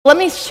Let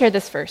me share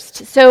this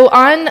first. So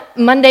on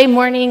Monday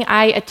morning,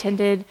 I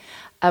attended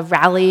a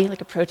rally,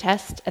 like a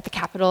protest at the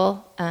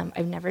Capitol.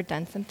 I've never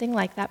done something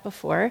like that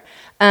before,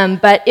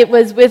 but it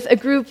was with a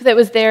group that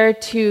was there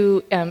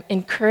to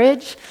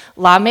encourage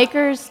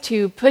lawmakers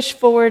to push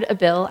forward a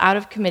bill out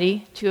of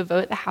committee to a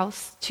vote at the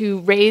House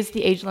to raise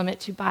the age limit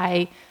to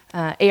buy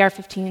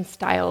AR-15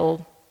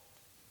 style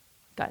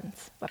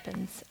guns,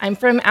 weapons. I'm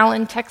from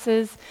Allen,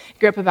 Texas.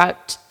 Grew up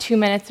about 2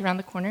 minutes around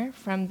the corner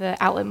from the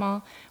outlet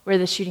mall where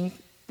the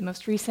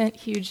most recent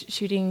huge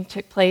shooting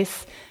took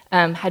place.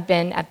 Had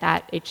been at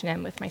that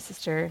H&M with my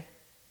sister,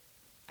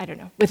 I don't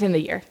know, within the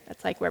year.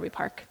 That's like where we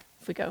park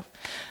if we go.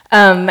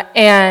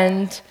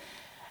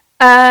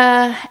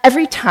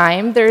 Every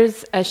time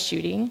there's a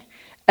shooting,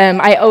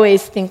 I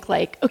always think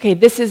like, okay,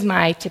 this is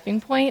my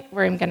tipping point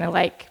where I'm gonna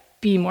like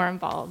be more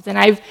involved. And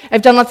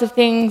I've done lots of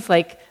things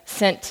like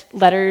sent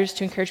letters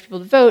to encourage people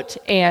to vote,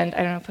 and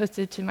I don't know,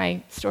 posted to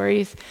my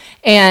stories,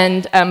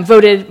 and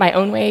voted my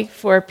own way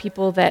for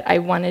people that I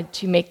wanted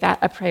to make that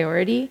a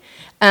priority.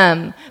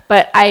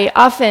 But I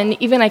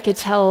often, even I could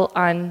tell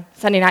on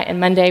Sunday night and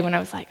Monday when I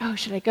was like, oh,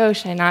 should I go,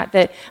 should I not,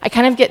 that I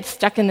kind of get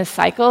stuck in this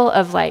cycle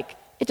of like,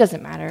 it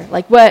doesn't matter.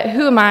 Like,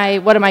 who am I?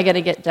 What am I going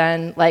to get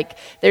done? Like,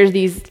 there's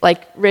these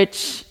like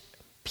rich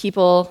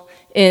people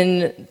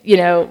in,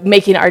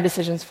 making our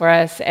decisions for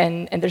us,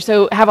 and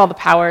they're have all the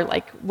power,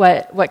 like,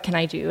 what can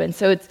I do? And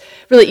so it's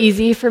really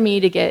easy for me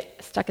to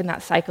get stuck in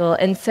that cycle.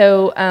 And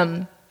so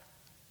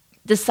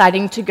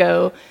deciding to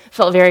go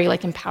felt very,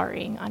 like,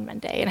 empowering on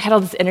Monday. And I had all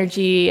this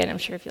energy, and I'm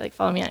sure if you, like,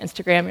 follow me on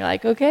Instagram, you're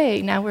like,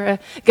 okay, now we're a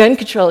gun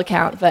control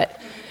account, but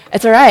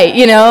it's all right,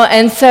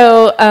 And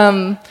so,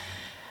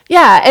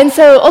 and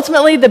so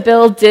ultimately the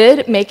bill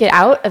did make it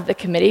out of the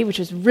committee, which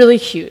was really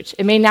huge.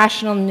 It made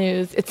national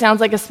news. It sounds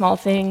like a small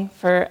thing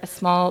for a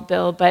small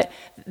bill, but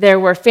there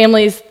were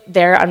families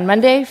there on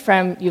Monday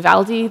from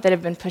Uvalde that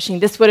have been pushing.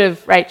 This would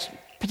have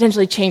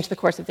potentially changed the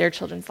course of their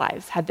children's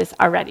lives had this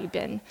already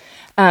been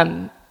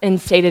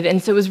instated.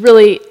 And so it was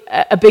really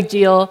a big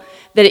deal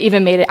that it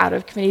even made it out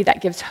of committee. That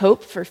gives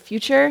hope for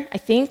future, I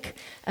think,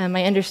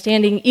 my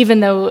understanding, even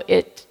though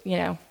it,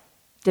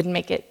 didn't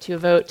make it to a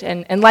vote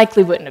and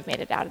likely wouldn't have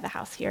made it out of the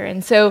House here.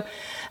 And so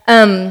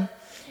kind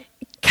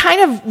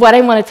of what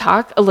I want to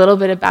talk a little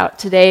bit about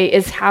today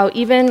is how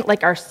even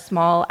like our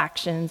small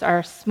actions,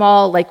 our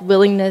small like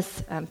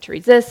willingness to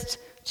resist,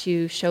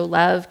 to show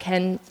love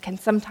can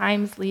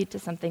sometimes lead to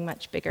something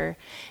much bigger.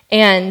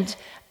 And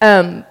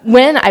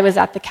when I was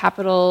at the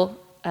Capitol,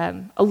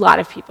 a lot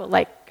of people,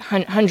 like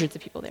hundreds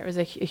of people there. It was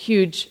a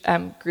huge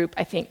group,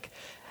 I think.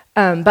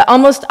 But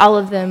almost all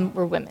of them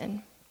were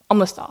women,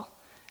 almost all.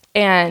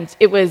 And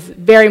it was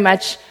very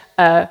much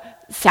a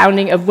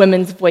sounding of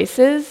women's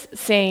voices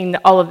saying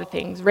all of the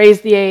things, raise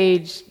the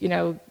age,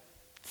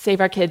 save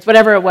our kids,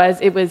 whatever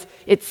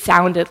it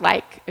sounded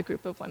like a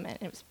group of women.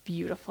 It was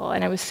beautiful,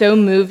 and I was so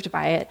moved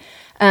by it.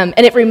 And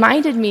it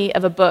reminded me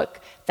of a book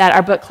that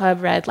our book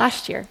club read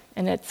last year,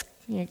 and it's,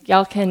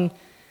 y'all can,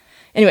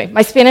 anyway,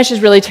 my Spanish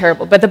is really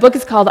terrible, but the book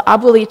is called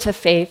Abuelita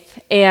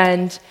Faith,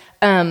 and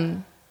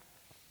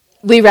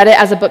we read it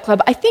as a book club,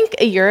 I think,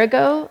 a year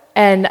ago,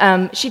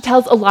 and she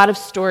tells a lot of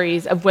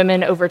stories of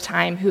women over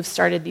time who've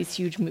started these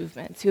huge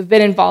movements, who've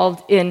been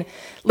involved in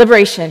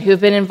liberation,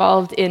 who've been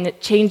involved in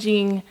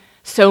changing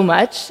so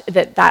much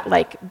that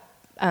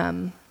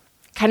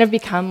kind of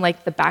become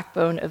like the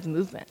backbone of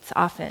movements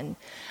often.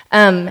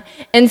 And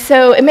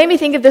so it made me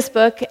think of this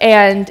book,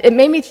 and it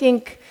made me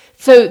think,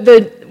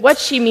 what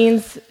she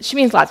means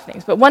lots of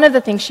things, but one of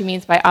the things she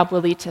means by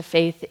Abuelita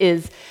Faith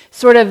is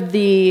sort of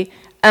the,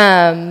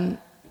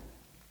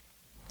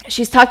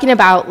 she's talking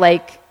about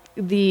like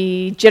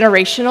the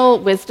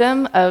generational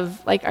wisdom of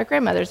like our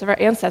grandmothers, of our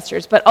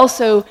ancestors, but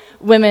also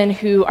women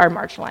who are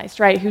marginalized,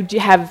 right? Who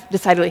have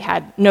decidedly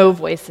had no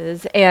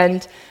voices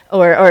and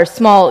or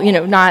small,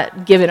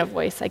 not given a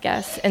voice, I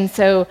guess. And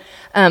so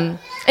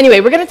anyway,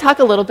 we're going to talk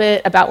a little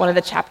bit about one of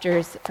the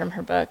chapters from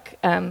her book.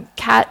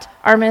 Kat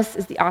Armas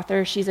is the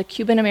author. She's a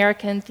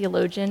Cuban-American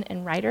theologian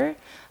and writer.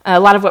 A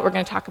lot of what we're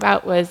going to talk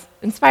about was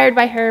inspired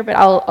by her, but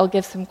I'll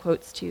give some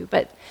quotes too.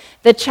 But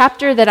the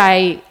chapter that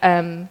I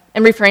am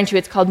referring to,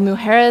 it's called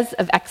Mujeres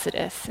of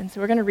Exodus. And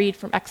so we're going to read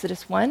from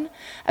Exodus 1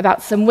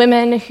 about some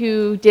women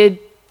who did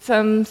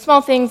some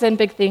small things and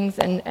big things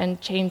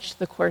and changed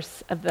the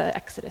course of the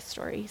Exodus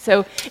story.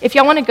 So if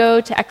y'all want to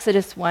go to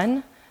Exodus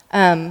 1,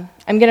 I'm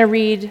going to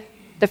read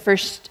the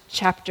first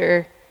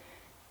chapter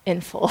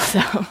in full.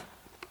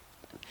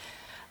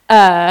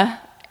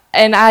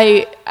 And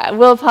I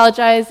will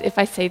apologize if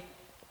I say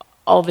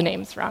all the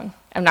names wrong.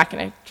 I'm not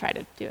going to try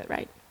to do it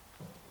right.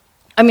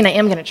 I mean, I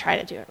am going to try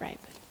to do it right.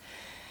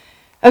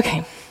 But.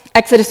 Okay,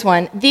 Exodus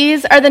 1.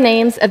 These are the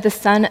names of the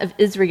son of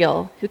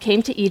Israel who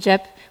came to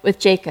Egypt with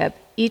Jacob,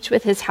 each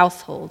with his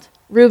household: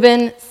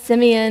 Reuben,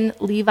 Simeon,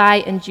 Levi,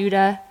 and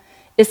Judah,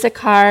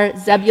 Issachar,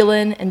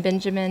 Zebulun, and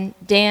Benjamin,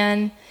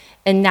 Dan,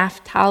 and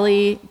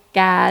Naphtali,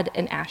 Gad,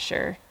 and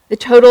Asher. The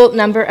total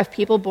number of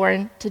people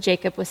born to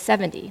Jacob was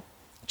 70.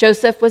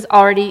 Joseph was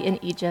already in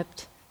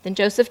Egypt. Then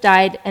Joseph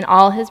died, and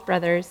all his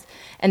brothers,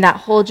 and that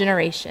whole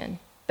generation.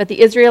 But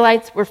the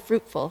Israelites were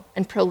fruitful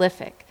and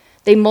prolific.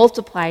 They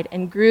multiplied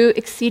and grew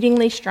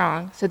exceedingly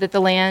strong, so that the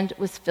land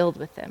was filled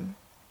with them.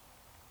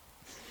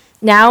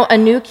 Now a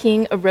new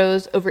king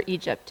arose over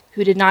Egypt,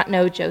 who did not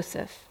know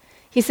Joseph.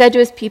 He said to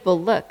his people,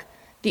 "Look,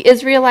 the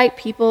Israelite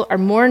people are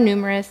more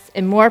numerous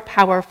and more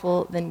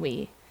powerful than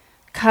we.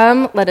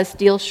 Come, let us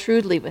deal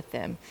shrewdly with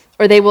them,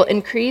 or they will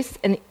increase,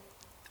 and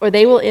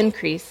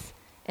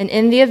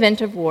in the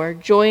event of war,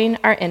 join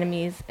our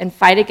enemies and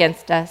fight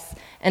against us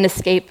and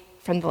escape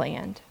from the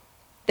land."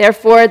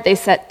 Therefore, they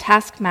set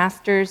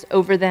taskmasters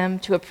over them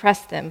to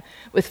oppress them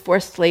with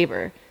forced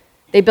labor.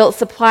 They built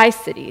supply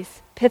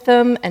cities,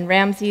 Pithom and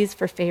Ramses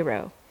for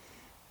Pharaoh.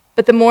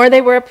 But the more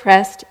they were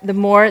oppressed, the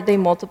more they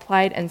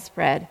multiplied and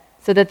spread,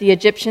 so that the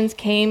Egyptians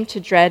came to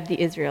dread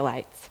the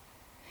Israelites.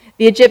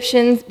 The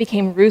Egyptians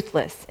became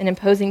ruthless in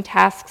imposing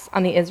tasks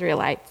on the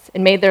Israelites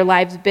and made their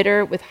lives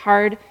bitter with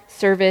hard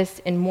service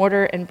in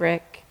mortar and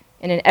brick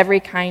and in every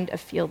kind of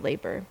field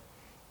labor.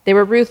 They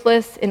were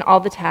ruthless in all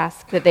the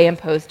tasks that they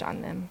imposed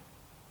on them.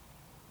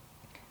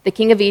 The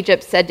king of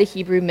Egypt said to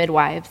Hebrew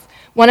midwives,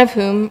 one of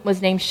whom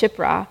was named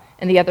Shiphrah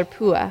and the other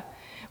Puah,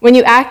 "When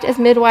you act as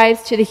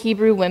midwives to the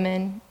Hebrew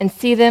women and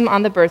see them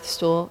on the birth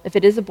stool, if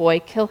it is a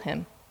boy, kill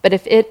him. But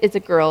if it is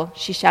a girl,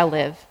 she shall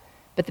live."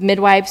 But the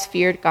midwives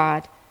feared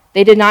God.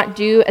 They did not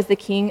do as the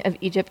king of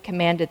Egypt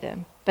commanded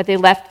them, but they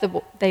let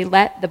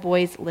the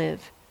boys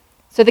live.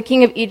 So the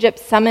king of Egypt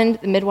summoned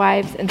the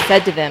midwives and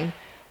said to them,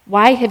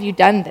 "Why have you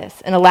done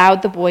this and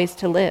allowed the boys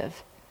to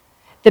live?"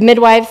 The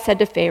midwives said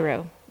to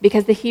Pharaoh,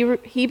 "Because the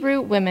Hebrew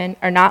women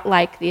are not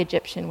like the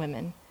Egyptian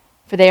women,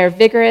 for they are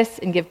vigorous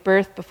and give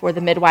birth before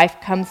the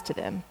midwife comes to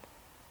them."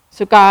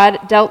 So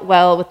God dealt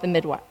well with the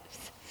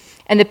midwives,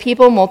 and the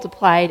people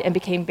multiplied and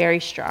became very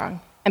strong.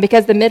 And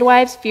because the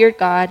midwives feared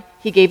God,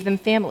 he gave them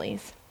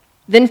families.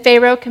 Then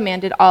Pharaoh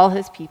commanded all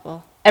his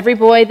people, "Every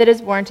boy that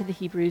is born to the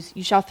Hebrews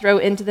you shall throw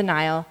into the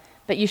Nile,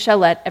 but you shall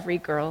let every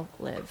girl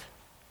live."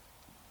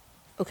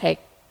 Okay,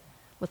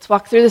 let's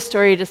walk through the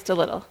story just a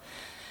little.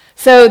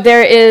 So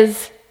there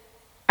is,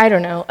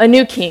 a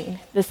new king,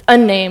 this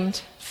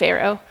unnamed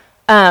Pharaoh.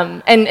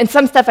 And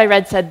some stuff I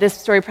read said this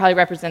story probably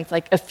represents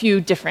like a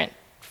few different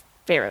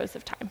pharaohs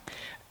of time.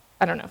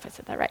 I don't know if I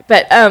said that right.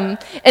 But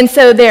and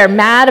so they're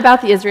mad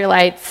about the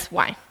Israelites.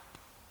 Why?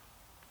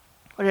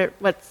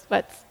 What's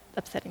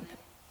upsetting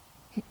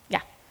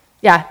them?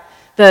 Yeah.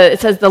 It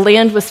says the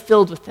land was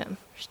filled with them.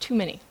 There's too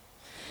many.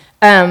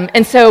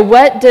 And so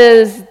what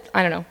does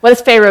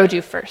Pharaoh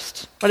do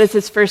first? What is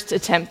his first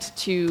attempt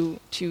to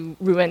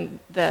ruin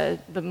the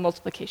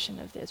multiplication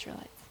of the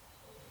Israelites?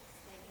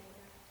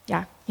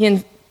 Yeah,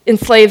 he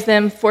enslaves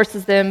them,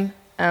 forces them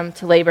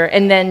to labor,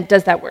 and then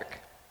does that work?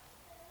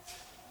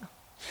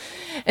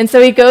 And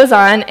so he goes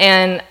on,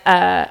 and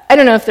I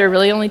don't know if there are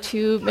really only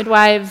two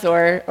midwives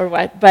or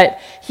what, but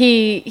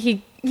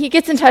he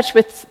gets in touch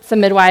with some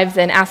midwives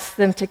and asks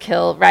them to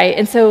kill, right?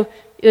 And so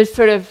it's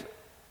sort of,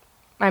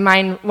 my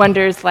mind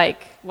wonders, like,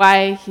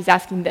 why he's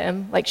asking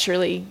them. Like,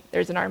 surely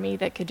there's an army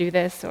that could do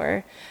this,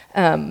 or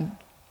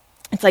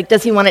it's like,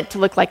 does he want it to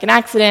look like an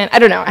accident? I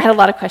don't know. I had a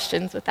lot of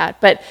questions with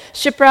that. But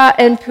Shiphrah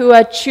and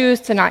Puah choose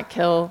to not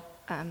kill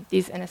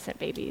these innocent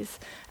babies.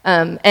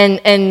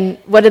 And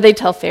what do they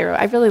tell Pharaoh?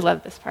 I really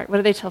love this part. What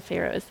do they tell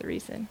Pharaoh is the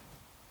reason?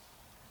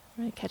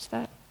 Did you catch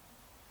that?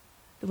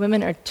 The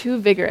women are too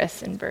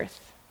vigorous in birth.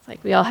 It's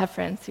like we all have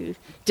friends who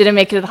didn't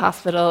make it to the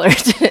hospital, or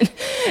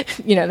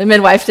the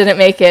midwife didn't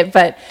make it.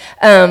 But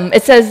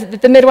it says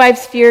that the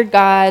midwives feared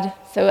God.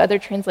 So other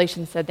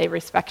translations said they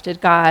respected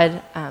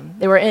God.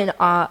 They were in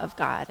awe of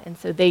God. And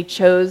so they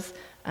chose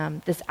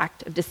this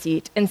act of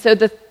deceit. And so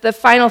the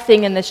final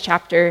thing in this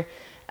chapter,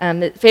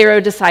 that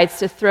Pharaoh decides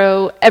to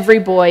throw every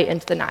boy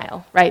into the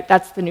Nile, right?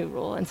 That's the new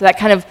rule. And so that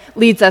kind of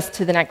leads us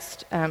to the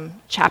next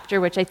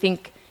chapter, which I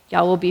think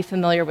y'all will be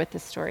familiar with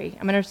this story.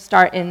 I'm going to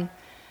start in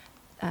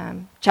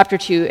chapter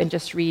 2 and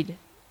just read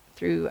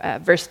through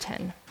verse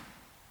 10.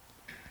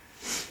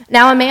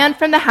 Now a man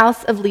from the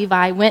house of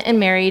Levi went and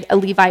married a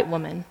Levite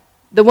woman.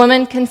 The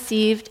woman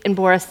conceived and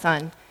bore a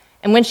son,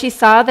 and when she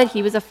saw that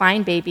he was a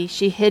fine baby,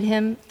 she hid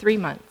him 3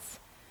 months.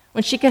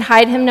 When she could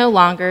hide him no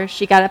longer,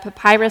 she got a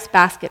papyrus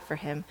basket for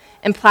him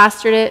and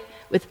plastered it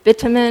with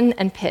bitumen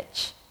and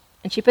pitch.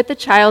 And she put the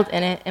child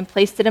in it and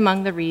placed it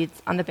among the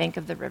reeds on the bank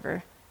of the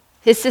river.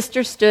 His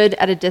sister stood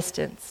at a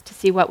distance to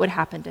see what would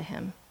happen to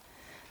him.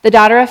 The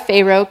daughter of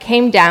Pharaoh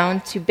came down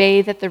to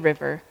bathe at the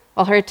river,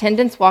 while her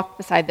attendants walked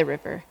beside the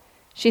river.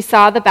 She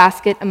saw the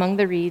basket among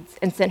the reeds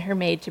and sent her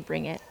maid to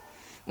bring it.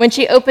 When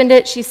she opened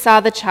it, she saw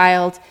the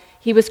child.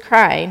 He was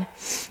crying,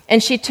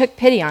 and she took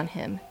pity on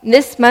him.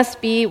 "This must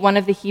be one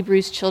of the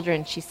Hebrews'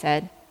 children," she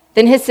said.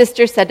 Then his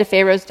sister said to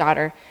Pharaoh's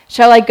daughter,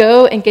 "Shall I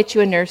go and get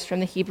you a nurse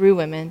from the Hebrew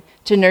women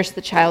to nurse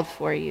the child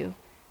for you?"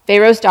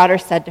 Pharaoh's daughter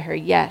said to her,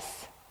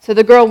 "Yes." So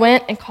the girl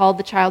went and called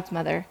the child's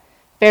mother.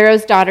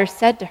 Pharaoh's daughter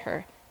said to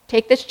her,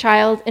 "Take this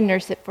child and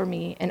nurse it for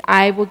me, and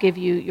I will give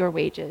you your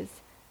wages."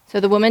 So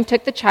the woman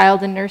took the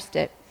child and nursed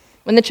it.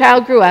 When the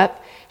child grew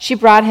up, she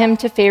brought him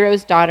to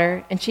Pharaoh's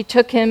daughter, and she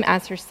took him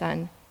as her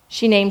son.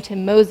 She named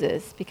him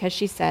Moses because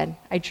she said,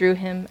 I drew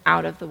him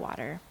out of the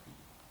water.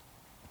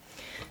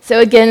 So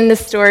again, in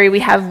this story,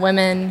 we have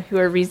women who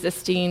are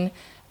resisting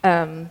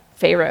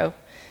Pharaoh.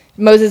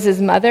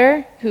 Moses'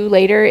 mother, who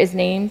later is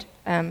named,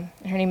 her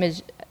name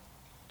is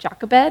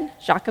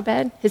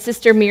Jochebed, his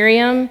sister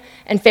Miriam,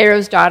 and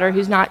Pharaoh's daughter,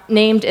 who's not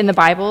named in the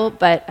Bible,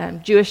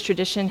 but Jewish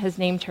tradition has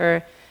named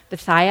her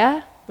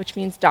Bethiah, which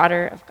means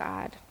daughter of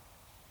God.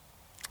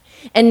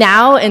 And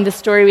now in the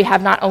story, we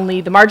have not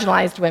only the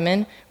marginalized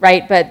women,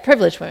 right, but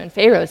privileged women.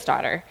 Pharaoh's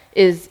daughter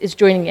is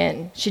joining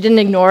in. She didn't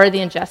ignore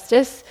the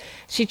injustice.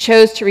 She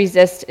chose to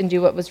resist and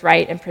do what was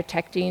right in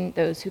protecting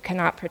those who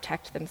cannot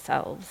protect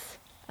themselves.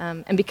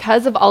 And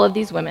because of all of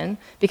these women,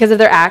 because of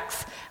their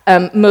acts,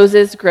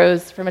 Moses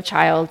grows from a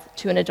child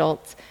to an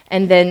adult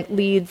and then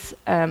leads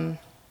the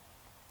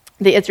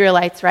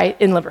Israelites, right,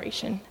 in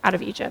liberation out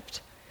of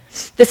Egypt.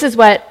 This is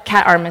what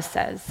Kat Armas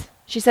says.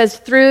 She says,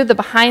 through the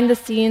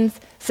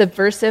behind-the-scenes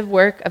subversive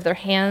work of their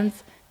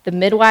hands, the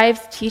midwives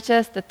teach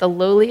us that the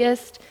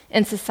lowliest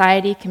in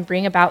society can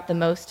bring about the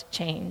most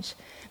change,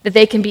 that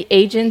they can be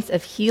agents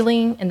of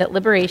healing, and that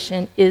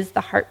liberation is the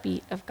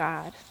heartbeat of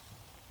God.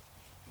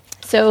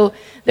 So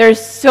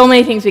there's so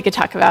many things we could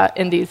talk about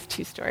in these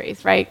two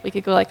stories, right? We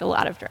could go like a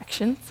lot of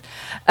directions.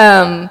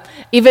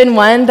 Even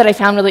one that I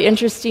found really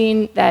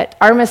interesting that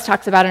Armas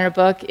talks about in her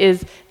book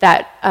is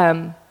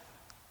that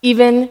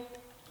even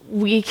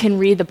we can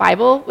read the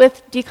Bible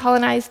with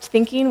decolonized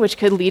thinking, which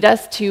could lead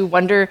us to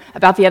wonder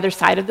about the other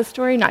side of the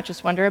story, not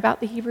just wonder about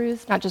the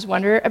Hebrews, not just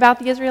wonder about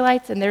the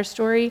Israelites and their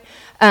story,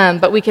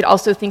 but we could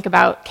also think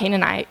about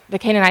the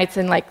Canaanites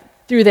and like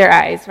through their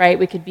eyes, right?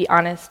 We could be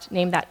honest,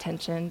 name that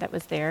tension that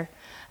was there.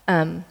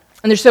 And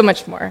there's so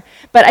much more.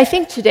 But I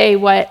think today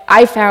what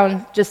I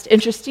found just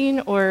interesting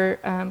or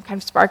kind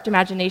of sparked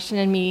imagination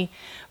in me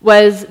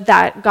was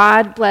that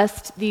God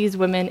blessed these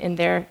women in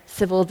their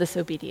civil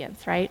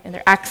disobedience, right? And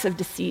their acts of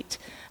deceit.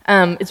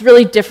 It's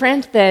really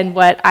different than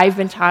what I've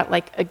been taught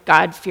like a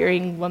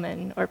God-fearing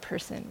woman or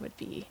person would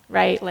be,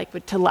 right?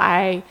 Like to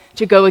lie,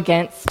 to go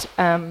against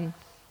the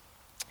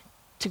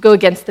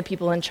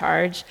people in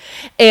charge.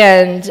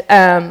 And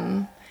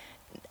I'm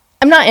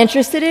not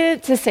interested in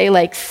it to say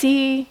like,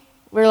 see,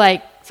 we're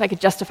like, so I could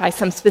justify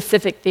some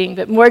specific thing,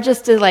 but more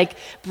just to like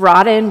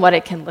broaden what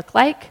it can look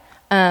like.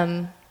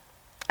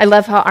 I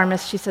love how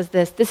Armas, she says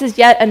this is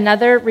yet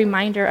another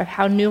reminder of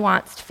how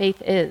nuanced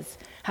faith is,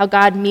 how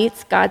God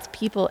meets God's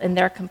people in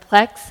their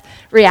complex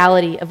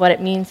reality of what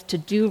it means to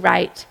do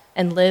right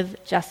and live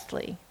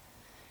justly.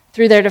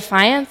 Through their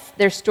defiance,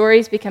 their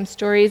stories become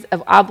stories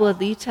of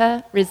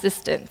oblita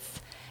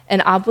resistance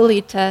and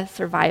oblita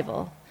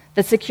survival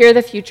that secure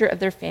the future of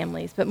their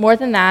families. But more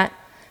than that,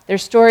 their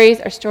stories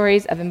are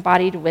stories of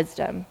embodied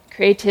wisdom,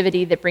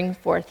 creativity that bring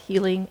forth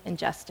healing and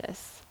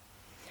justice.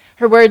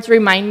 Her words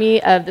remind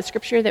me of the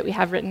scripture that we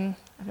have written,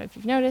 I don't know if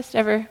you've noticed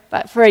ever,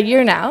 but for a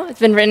year now, it's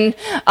been written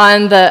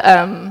on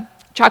the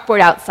chalkboard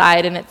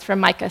outside, and it's from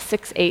Micah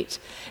 6:8.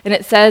 And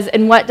it says,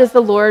 "And what does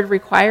the Lord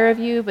require of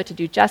you but to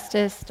do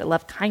justice, to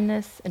love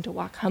kindness, and to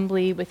walk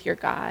humbly with your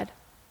God?"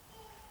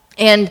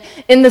 And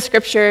in the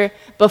scripture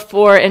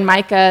before, in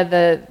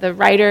Micah, the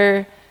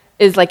writer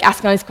is like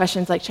asking all these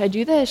questions like, should I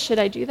do this? Should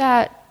I do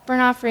that?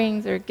 Burnt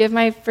offerings or give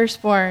my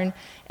firstborn?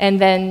 And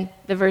then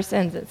the verse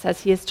ends. It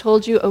says, "He has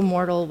told you, O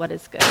mortal, what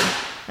is good.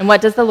 And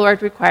what does the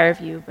Lord require of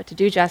you but to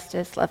do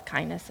justice, love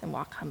kindness, and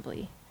walk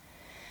humbly?"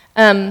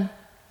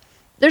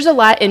 There's a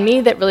lot in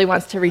me that really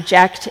wants to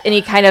reject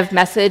any kind of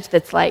message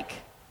that's like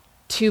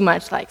too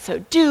much like, so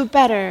do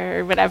better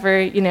or whatever,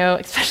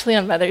 especially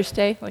on Mother's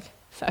Day. Like,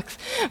 sucks.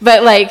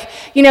 But like,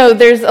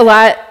 there's a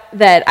lot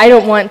that I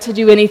don't want to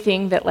do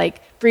anything that like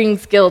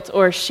brings guilt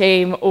or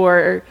shame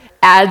or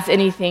adds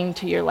anything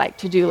to your like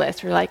to-do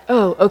list. We're like,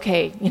 oh,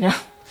 okay,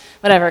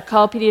 whatever,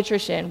 call a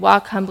pediatrician,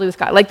 walk humbly with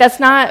God. Like, that's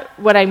not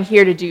what I'm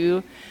here to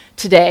do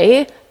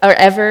today or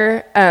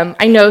ever.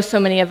 I know so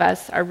many of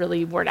us are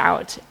really worn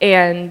out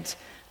and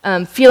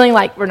feeling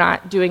like we're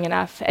not doing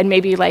enough, and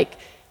maybe like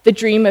the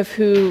dream of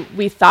who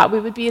we thought we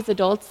would be as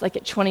adults, like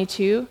at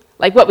 22,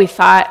 like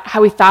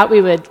how we thought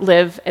we would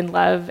live and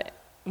love,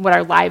 what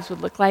our lives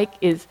would look like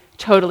is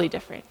totally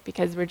different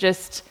because we're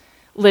just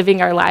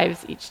living our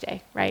lives each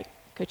day, right?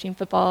 Coaching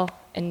football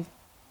and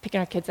picking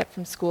our kids up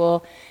from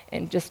school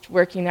and just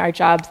working our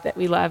jobs that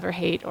we love or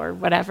hate or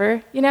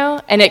whatever,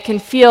 And it can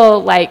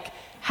feel like,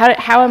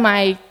 how am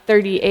I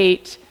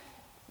 38?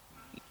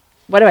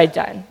 What have I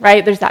done,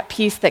 right? There's that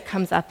piece that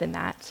comes up in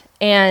that.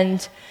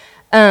 And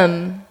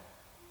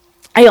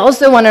I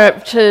also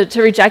want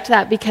to reject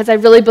that because I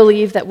really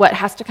believe that what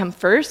has to come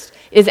first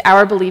is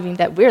our believing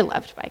that we're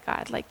loved by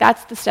God. Like,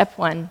 that's the step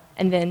one,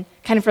 and then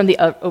kind of from the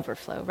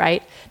overflow,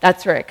 right?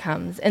 That's where it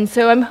comes. And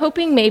so I'm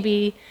hoping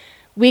maybe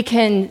we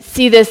can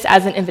see this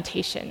as an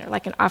invitation or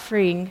like an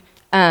offering.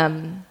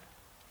 The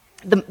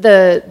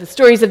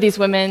stories of these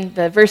women,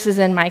 the verses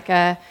in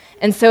Micah.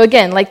 And so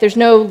again, like there's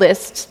no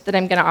list that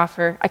I'm going to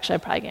offer. Actually,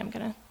 I'm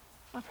going to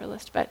off her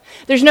list, but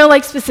there's no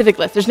like specific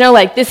list. There's no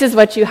like, this is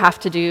what you have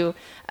to do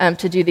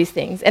these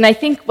things. And I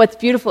think what's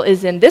beautiful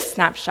is in this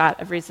snapshot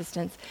of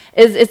resistance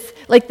is it's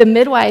like the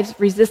midwives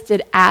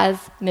resisted as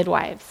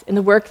midwives in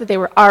the work that they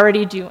were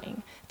already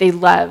doing. They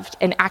loved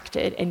and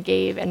acted and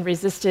gave and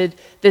resisted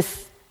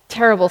this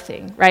terrible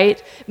thing,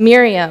 right?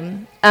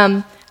 Miriam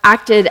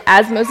acted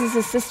as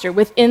Moses' sister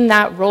within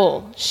that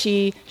role.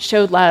 She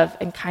showed love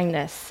and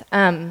kindness.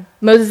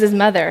 Moses'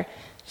 mother,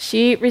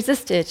 she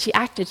resisted, she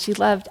acted, she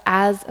loved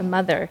as a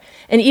mother.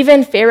 And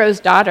even Pharaoh's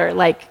daughter,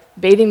 like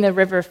bathing the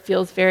river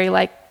feels very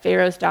like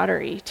Pharaoh's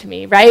daughter-y to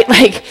me, right?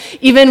 Like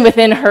even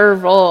within her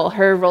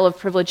role of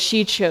privilege,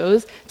 she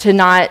chose to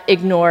not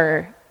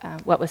ignore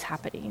what was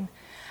happening.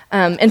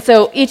 And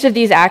so each of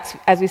these acts,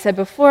 as we said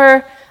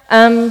before,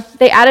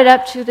 they added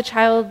up to the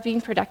child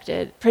being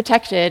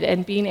protected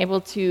and being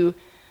able to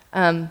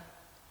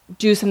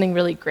do something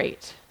really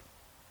great.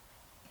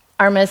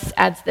 Armis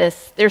adds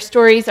this: their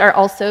stories are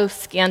also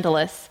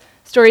scandalous,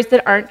 stories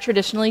that aren't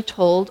traditionally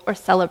told or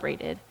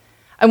celebrated.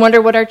 I wonder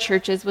what our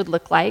churches would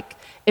look like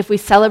if we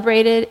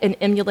celebrated and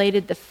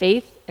emulated the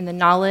faith and the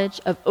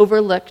knowledge of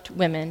overlooked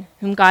women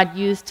whom God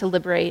used to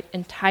liberate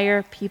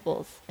entire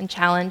peoples and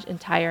challenge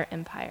entire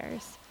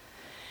empires.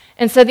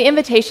 And so the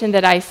invitation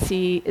that I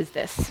see is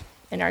this: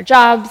 in our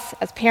jobs,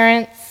 as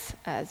parents,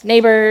 as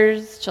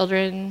neighbors,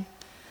 children,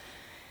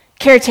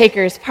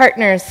 caretakers,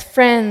 partners,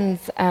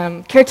 friends,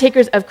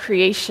 caretakers of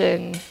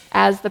creation,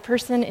 as the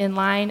person in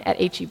line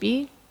at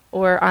HEB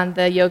or on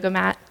the yoga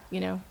mat,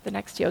 the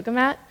next yoga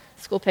mat,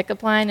 school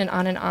pickup line, and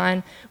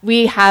on,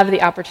 we have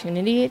the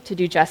opportunity to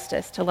do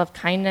justice, to love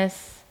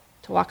kindness,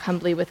 to walk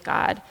humbly with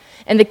God.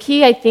 And the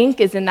key, I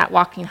think, is in that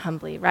walking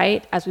humbly,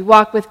 right? As we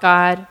walk with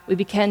God, we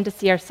begin to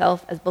see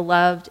ourselves as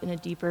beloved in a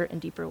deeper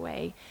and deeper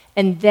way.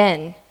 And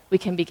then we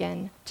can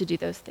begin to do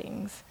those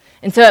things.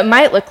 And so it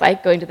might look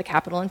like going to the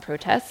Capitol and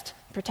protest,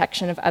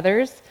 protection of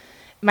others.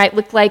 It might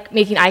look like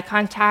making eye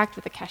contact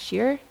with a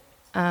cashier,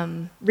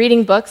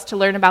 reading books to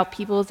learn about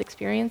people's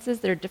experiences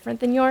that are different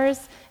than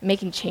yours, and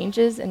making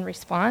changes in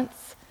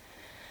response.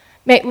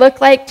 It might look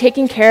like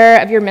taking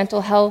care of your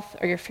mental health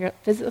or your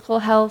physical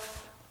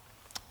health,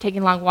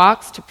 taking long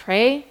walks to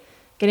pray,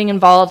 getting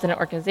involved in an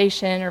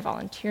organization or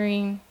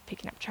volunteering,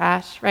 picking up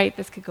trash, right?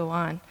 This could go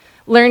on.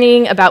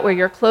 Learning about where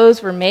your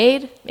clothes were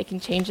made, making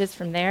changes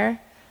from there,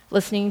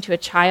 listening to a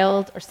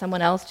child or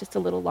someone else just a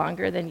little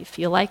longer than you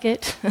feel like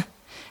it,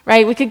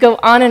 right? We could go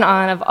on and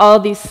on of all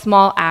these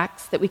small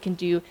acts that we can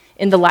do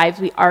in the lives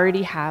we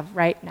already have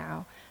right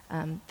now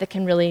that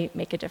can really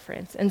make a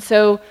difference. And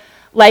so,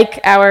 like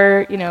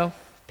our,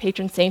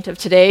 patron saint of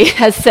today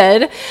has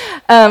said,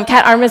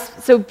 Kat Armis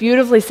so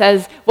beautifully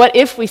says, what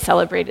if we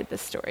celebrated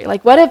this story?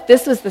 Like, what if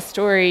this was the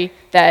story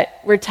that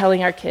we're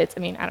telling our kids? I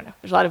mean, I don't know,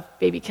 there's a lot of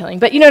baby killing,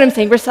 but you know what I'm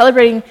saying? We're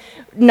celebrating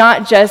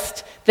not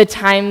just the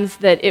times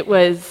that it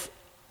was,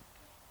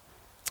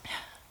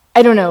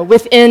 I don't know,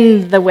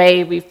 within the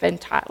way we've been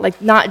taught,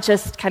 like not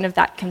just kind of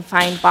that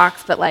confined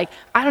box, but like,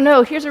 I don't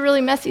know, here's a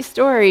really messy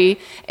story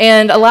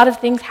and a lot of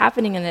things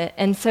happening in it.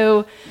 And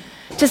so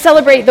to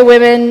celebrate the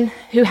women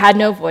who had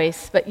no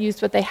voice but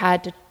used what they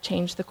had to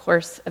change the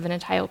course of an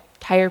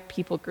entire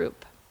people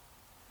group.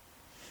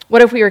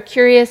 What if we were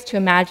curious to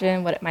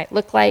imagine what it might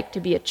look like to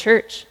be a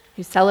church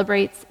who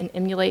celebrates and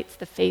emulates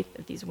the faith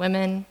of these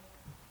women?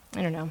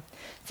 I don't know.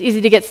 It's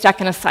easy to get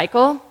stuck in a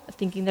cycle of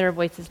thinking that our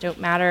voices don't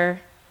matter,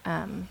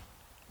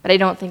 but I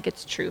don't think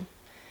it's true.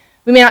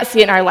 We may not see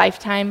it in our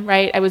lifetime,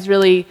 right? I was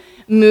really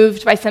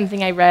moved by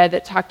something I read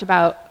that talked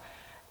about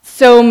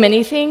so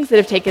many things that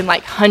have taken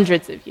like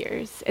hundreds of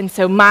years. And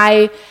so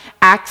my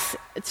acts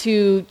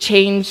to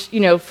change,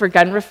 for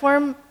gun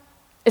reform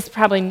is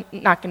probably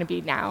not going to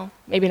be now,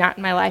 maybe not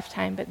in my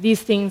lifetime, but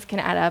these things can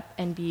add up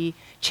and be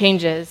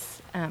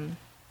changes.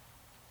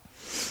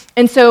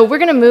 And so we're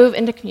going to move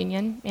into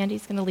communion.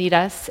 Mandy's going to lead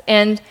us.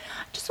 And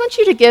I just want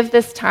you to give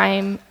this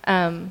time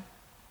to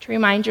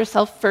remind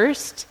yourself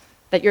first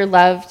that you're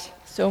loved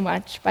so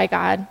much by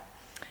God,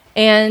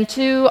 and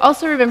to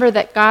also remember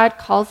that God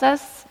calls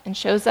us and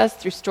shows us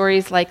through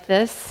stories like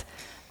this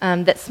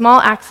that small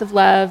acts of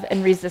love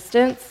and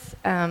resistance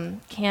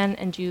can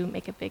and do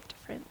make a big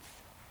difference.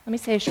 Let me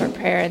say a short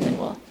prayer and then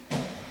we'll...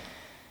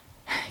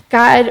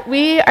 God,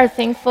 we are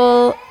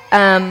thankful.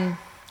 I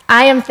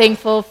am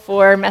thankful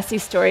for messy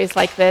stories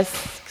like this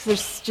because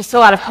there's just a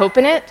lot of hope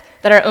in it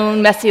that our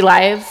own messy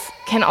lives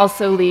can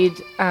also lead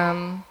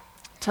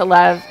to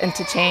love and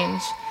to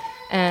change.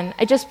 And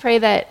I just pray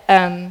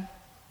that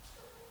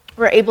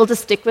we're able to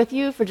stick with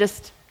you for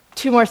just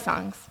 2 more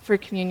songs for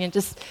communion.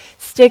 Just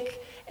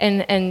stick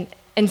and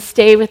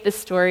stay with this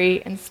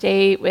story and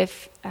stay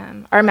with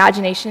our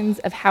imaginations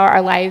of how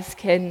our lives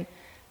can,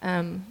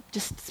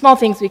 just small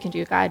things we can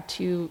do, God,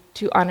 to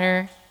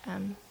honor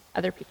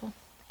other people.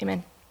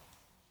 Amen.